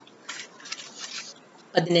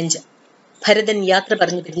15. ഭരതൻ യാത്ര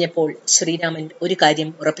പറഞ്ഞു പിരിഞ്ഞപ്പോൾ ശ്രീരാമൻ ഒരു കാര്യം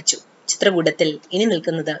ഉറപ്പിച്ചു. ചിത്രകൂടത്തിൽ ഇനി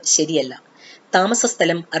നിൽക്കുന്നത് ശരിയല്ല.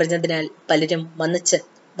 താമസസ്ഥലം അറിഞ്ഞതിനാൽ പലരും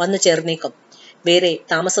വന്നു ചേർന്നേക്കും. വേറെ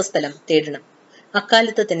താമസസ്ഥലം തേടണം.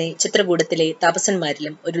 അക്കാലത്ത് തന്നെ ചിത്രകൂടത്തിലെ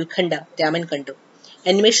താപസന്മാരിലും ഒരു ഉത്കണ്ഠ രാമൻ കണ്ടു.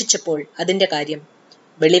 അന്വേഷിച്ചപ്പോൾ അതിന്റെ കാര്യം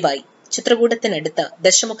വെളിവായി. ചിത്രകൂടത്തിനടുത്ത്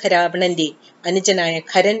ദശമുഖ രാവണന്റെ അനുജനായ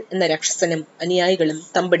ഖരൻ എന്ന രാക്ഷസനും അനുയായികളും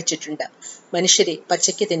തമ്പടിച്ചിട്ടുണ്ട്. മനുഷ്യരെ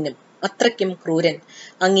പച്ചയ്ക്ക് തിന്നും. അത്രയ്ക്കും ക്രൂരൻ.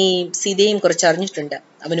 അങ്ങയെയും സീതയെയും കുറിച്ച് അറിഞ്ഞിട്ടുണ്ട്.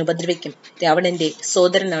 അവൻ ഉപദ്രവിക്കും. രാവണന്റെ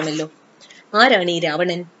സോദരനാണല്ലോ. ആരാണ് ഈ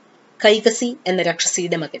രാവണൻ? കൈകസി എന്ന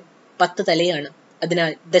രാക്ഷസിയുടെ മകൻ. 10 തലയാണ്.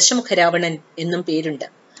 അതിനാൽ ദശമുഖ രാവണൻ എന്നും പേരുണ്ട്.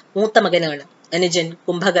 മൂത്ത മകനാണ്. അനുജൻ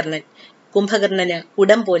കുംഭകർണൻ. കുംഭകർണന്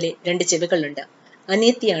കുടം പോലെ 2 ചെവികളുണ്ട്.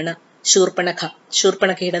 അനിയത്തിയാണ് ശൂർപ്പണഖ.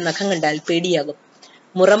 ശൂർപ്പണഖയുടെ നഖം കണ്ടാൽ പേടിയാകും.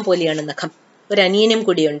 മുറം പോലെയാണ് നഖം. ഒരനിയനും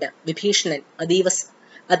കൂടിയുണ്ട്, വിഭീഷണൻ.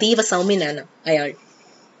 അതീവ സൗമ്യനാണ് അയാൾ.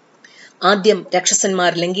 ആദ്യം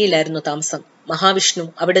രാക്ഷസന്മാർ ലങ്കയിലായിരുന്നു താമസം. മഹാവിഷ്ണു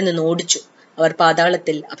അവിടെ നിന്ന് ഓടിച്ചു. അവർ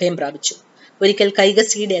പാതാളത്തിൽ അഭയം പ്രാപിച്ചു. ഒരിക്കൽ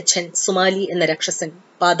കൈകസിയുടെ അച്ഛൻ സുമാലി എന്ന രാക്ഷസൻ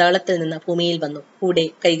പാതാളത്തിൽ നിന്ന് ഭൂമിയിൽ വന്നു. കൂടെ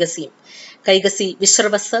കൈകസിയും. കൈകസി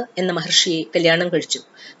വിശ്രവസ് എന്ന മഹർഷിയെ കല്യാണം കഴിച്ചു.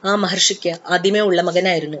 ആ മഹർഷിക്ക് ആദ്യമേ ഉള്ള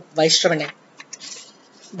മകനായിരുന്നു വൈശ്രവണൻ.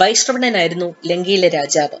 വൈശ്രവണനായിരുന്നു ലങ്കയിലെ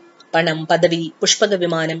രാജാവ്. പണം, പദവി, പുഷ്പക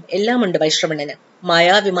വിമാനം എല്ലാമുണ്ട് വൈശ്രവണന്.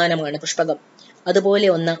 മായാവിമാനമാണ് പുഷ്പകം. അതുപോലെ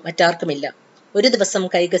ഒന്ന് മറ്റാർക്കുമില്ല. ഒരു ദിവസം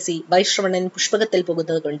കൈകസി വൈശ്രവണൻ പുഷ്പകത്തിൽ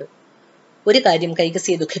പോകുന്നത് കണ്ടു. ഒരു കാര്യം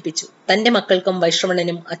കൈകസിയെ ദുഃഖിപ്പിച്ചു. തന്റെ മക്കൾക്കും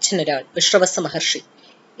വൈശ്രവണനും അച്ഛനൊരാൾ, വിശ്രവസ മഹർഷി.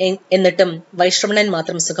 എന്നിട്ടും വൈശ്രവണൻ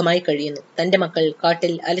മാത്രം സുഖമായി കഴിയുന്നു. തന്റെ മക്കൾ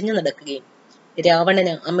കാട്ടിൽ അലഞ്ഞു നടക്കുകയും.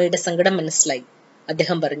 രാവണന് അമ്മയുടെ സങ്കടം മനസ്സിലായി.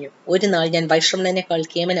 അദ്ദേഹം പറഞ്ഞു, ഒരു നാൾ ഞാൻ വൈശ്രവണനേക്കാൾ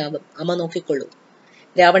കേമനാകും. അമ്മ നോക്കിക്കൊള്ളൂ.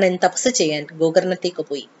 രാവണൻ തപസ് ചെയ്യാൻ ഗോകർണത്തേക്ക്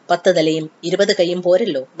പോയി. 10 തലയും 20 കൈയും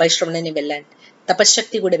പോരല്ലോ വൈശ്രവണനെ വെല്ലാൻ.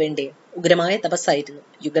 തപശക്തി കൂടെ വേണ്ടേ? ഉഗ്രമായ തപസ്സായിരുന്നു.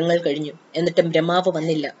 യുഗങ്ങൾ കഴിഞ്ഞു. എന്നിട്ടും ബ്രഹ്മാവ്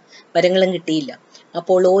വന്നില്ല. വരങ്ങളും കിട്ടിയില്ല.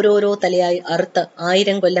 അപ്പോൾ ഓരോരോ തലയായി അറുത്ത്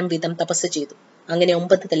 1000 കൊല്ലം വീതം തപസ് ചെയ്തു. അങ്ങനെ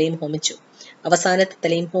 9 തലയും ഹോമിച്ചു. അവസാനത്തെ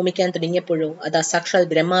തലയും ഹോമിക്കാൻ തുടങ്ങിയപ്പോഴോ അതാ സാക്ഷാൽ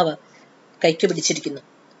ബ്രഹ്മാവ് കൈക്കു പിടിച്ചിരിക്കുന്നു.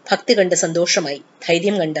 ഭക്തി കണ്ട് സന്തോഷമായി.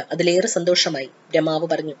 ധൈര്യം കണ്ട് അതിലേറെ സന്തോഷമായി. ബ്രഹ്മാവ്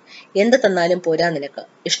പറഞ്ഞു, എന്ത് തന്നാലും പോരാ നിനക്ക്.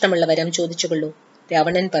 ഇഷ്ടമുള്ള വരം ചോദിച്ചുകൊള്ളൂ.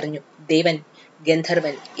 രാവണൻ പറഞ്ഞു, ദേവൻ,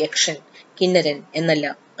 ഗന്ധർവൻ, യക്ഷൻ, കിന്നരൻ എന്നല്ല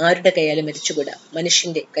ആരുടെ കൈയാലും മരിച്ചുകൂടാ,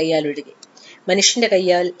 മനുഷ്യന്റെ കൈയാൽ ഒഴികെ. മനുഷ്യന്റെ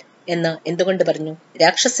കൈയാൽ എന്ന് എന്തുകൊണ്ട് പറഞ്ഞു?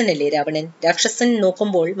 രാക്ഷസനല്ലേ രാവണൻ? രാക്ഷസൻ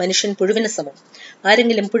നോക്കുമ്പോൾ മനുഷ്യൻ പുഴുവിന് സമം.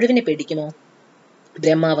 ആരെങ്കിലും പുഴുവിനെ പേടിക്കുമോ?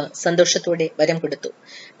 ബ്രഹ്മാവ് സന്തോഷത്തോടെ വരം കൊടുത്തു.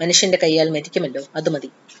 മനുഷ്യന്റെ കൈയാൽ മരിക്കുമല്ലോ, അത് മതി.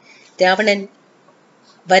 രാവണൻ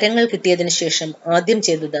വരങ്ങൾ കിട്ടിയതിനു ശേഷം ആദ്യം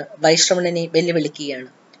ചെയ്തത് വൈശ്രവണനെ വെല്ലുവിളിക്കുകയാണ്.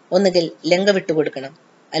 ഒന്നുകിൽ ലങ്ക വിട്ടുകൊടുക്കണം,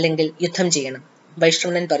 അല്ലെങ്കിൽ യുദ്ധം ചെയ്യണം.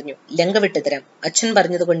 വൈശ്രവണൻ പറഞ്ഞു, ലങ്ക വിട്ടുതരാം. അച്ഛൻ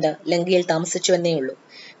പറഞ്ഞതുകൊണ്ട് ലങ്കയിൽ താമസിച്ചുവെന്നേ ഉള്ളൂ.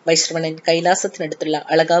 വൈശ്രവണൻ കൈലാസത്തിനടുത്തുള്ള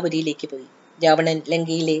അളകാപുരിയിലേക്ക് പോയി. രാവണൻ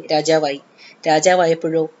ലങ്കയിലെ രാജാവായി.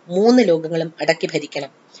 രാജാവായപ്പോഴോ 3 ലോകങ്ങളും അടക്കി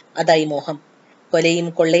ഭരിക്കണം. അതായി മോഹം. കൊലയും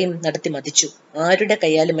കൊള്ളയും നടത്തി മതിച്ചു. ആരുടെ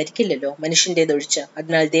കൈയാലും മരിക്കില്ലല്ലോ മനുഷ്യന്റേതൊഴിച്ച്.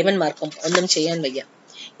 അതിനാൽ ദേവന്മാർക്കും ഒന്നും ചെയ്യാൻ വയ്യ.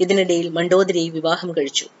 ഇതിനിടയിൽ മണ്ഡോദരിയെ വിവാഹം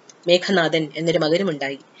കഴിച്ചു. മേഘനാഥൻ എന്നൊരു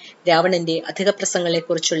മകനുമുണ്ടായി. രാവണന്റെ അധിക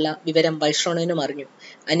പ്രസംഗങ്ങളെക്കുറിച്ചുള്ള വിവരം വൈശ്രവണനും അറിഞ്ഞു.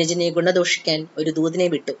 അനുജനെ ഗുണദോഷിക്കാൻ ഒരു ദൂതനെ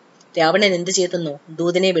വിട്ടു. രാവണൻ എന്തു ചെയ്തെന്നോ?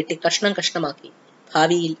 ദൂതനെ വെട്ടി കഷ്ണം കഷ്ണമാക്കി.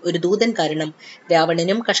 ഭാവിയിൽ ഒരു ദൂതൻ കാരണം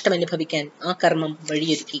രാവണനും കഷ്ടമനുഭവിക്കാൻ ആ കർമ്മം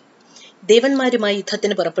വഴിയൊരുക്കി. ദേവന്മാരുമായി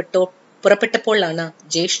യുദ്ധത്തിന് പുറപ്പെട്ടപ്പോഴാണ്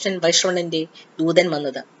ജ്യേഷ്ഠൻ വൈശ്രവണന്റെ ദൂതൻ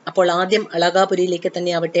വന്നത്. അപ്പോൾ ആദ്യം അളകാപുരിയിലേക്ക്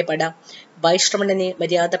തന്നെ ആവട്ടെ പട. വൈശ്രവണനെ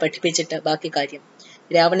മര്യാദ പഠിപ്പിച്ചിട്ട് ബാക്കി കാര്യം.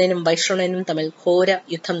 രാവണനും വൈശ്രവണനും തമ്മിൽ ഘോര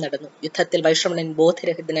യുദ്ധം നടന്നു. യുദ്ധത്തിൽ വൈശ്രവണൻ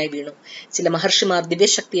ബോധരഹിതനായി വീണു. ചില മഹർഷിമാർ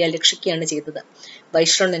ദിവ്യശക്തിയാൽ രക്ഷിക്കുകയാണ് ചെയ്തത്.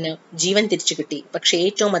 വൈശ്രവണന് ജീവൻ തിരിച്ചു കിട്ടി. പക്ഷെ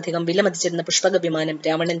ഏറ്റവും അധികം വിലമതിച്ചിരുന്ന പുഷ്പക വിമാനം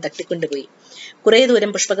രാവണൻ തട്ടിക്കൊണ്ടുപോയി. കുറെ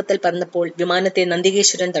ദൂരം പുഷ്പകത്തിൽ പറന്നപ്പോൾ വിമാനത്തെ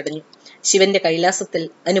നന്ദികേശ്വരൻ തടഞ്ഞു. ശിവന്റെ കൈലാസത്തിൽ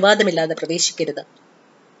അനുവാദമില്ലാതെ പ്രവേശിക്കരുത്,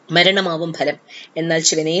 മരണമാവും ഫലം. എന്നാൽ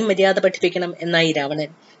ശിവനെയും മര്യാദ പഠിപ്പിക്കണം എന്നായി രാവണൻ.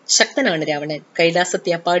 ശക്തനാണ് രാവണൻ.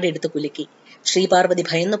 കൈലാസത്തെ അപ്പാടെടുത്ത് കുലുക്കി. ശ്രീപാർവതി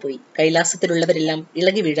ഭയന്നുപോയി. കൈലാസത്തിലുള്ളവരെല്ലാം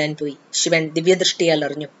ഇളകി വീഴാൻ പോയി. ശിവൻ ദിവ്യദൃഷ്ടിയാൽ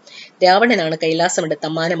അറിഞ്ഞു. രാവണനാണ് കൈലാസമെടുത്ത്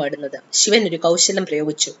അമ്മാനമാടുന്നത്. ശിവൻ ഒരു കൗശലം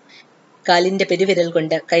പ്രയോഗിച്ചു. കാലിന്റെ പെരുവിരൽ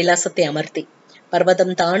കൊണ്ട് കൈലാസത്തെ അമർത്തി.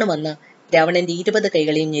 പർവ്വതം താണു വന്ന് രാവണന്റെ 20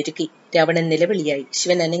 കൈകളെയും ഞെരുക്കി. രാവണൻ നിലവിളിയായി.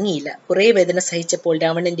 ശിവൻ അനങ്ങിയില്ല. കുറെ വേദന സഹിച്ചപ്പോൾ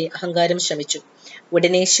രാവണന്റെ അഹങ്കാരം ശമിച്ചു.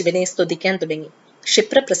 ഉടനെ ശിവനെ സ്തുതിക്കാൻ തുടങ്ങി.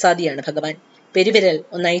 ക്ഷിപ്രപ്രസാദിയാണ് ഭഗവാൻ. പെരുവിരൽ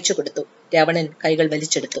ഒന്നയച്ചു കൊടുത്തു. രാവണൻ കൈകൾ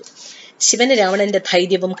വലിച്ചെടുത്തു. ശിവന് രാവണന്റെ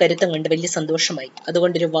ധൈര്യവും കരുത്തും കണ്ട് വലിയ സന്തോഷമായി.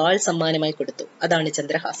 അതുകൊണ്ടൊരു വാൾ സമ്മാനമായി കൊടുത്തു. അതാണ്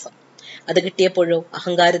ചന്ദ്രഹാസം. അത് കിട്ടിയപ്പോഴോ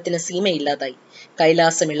അഹങ്കാരത്തിന് സീമയില്ലാതായി.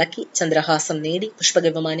 കൈലാസം ഇളക്കി. ചന്ദ്രഹാസം നേടി. പുഷ്പക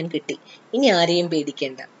വിമാനം കിട്ടി. ഇനി ആരെയും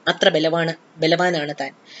പേടിക്കേണ്ട. അത്ര ബലവാനാണ്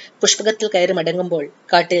താൻ. പുഷ്പകത്തിൽ കയറി മടങ്ങുമ്പോൾ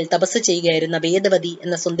കാട്ടിൽ തപസ് ചെയ്യുകയായിരുന്ന വേദവതി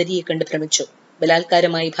എന്ന സുന്ദരിയെ കണ്ട് ഭ്രമിച്ചു.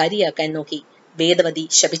 ബലാത്കാരമായി ഭാര്യയാക്കാൻ നോക്കി. വേദവതി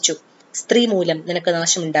ശപിച്ചു. സ്ത്രീ മൂലം നിനക്ക്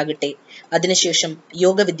നാശമുണ്ടാകട്ടെ. അതിനുശേഷം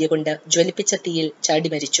യോഗവിദ്യ കൊണ്ട് ജ്വലിപ്പിച്ച തീയിൽ ചാടി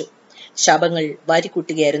മരിച്ചു. ശാപങ്ങൾ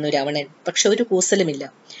വാരിക്കൂട്ടുകയായിരുന്നു രാവണൻ. പക്ഷെ ഒരു കൂസലുമില്ല.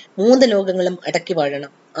 3 ലോകങ്ങളും അടക്കി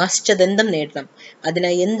വാഴണം, ആശ്ചദന്തം നേടണം,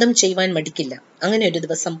 അതിനായി എന്തും ചെയ്യുവാൻ മടിക്കില്ല. അങ്ങനെ ഒരു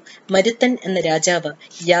ദിവസം മരുത്തൻ എന്ന രാജാവ്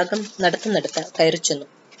യാഗം നടത്തുന്നിടത്ത് കയറിച്ചെന്നു.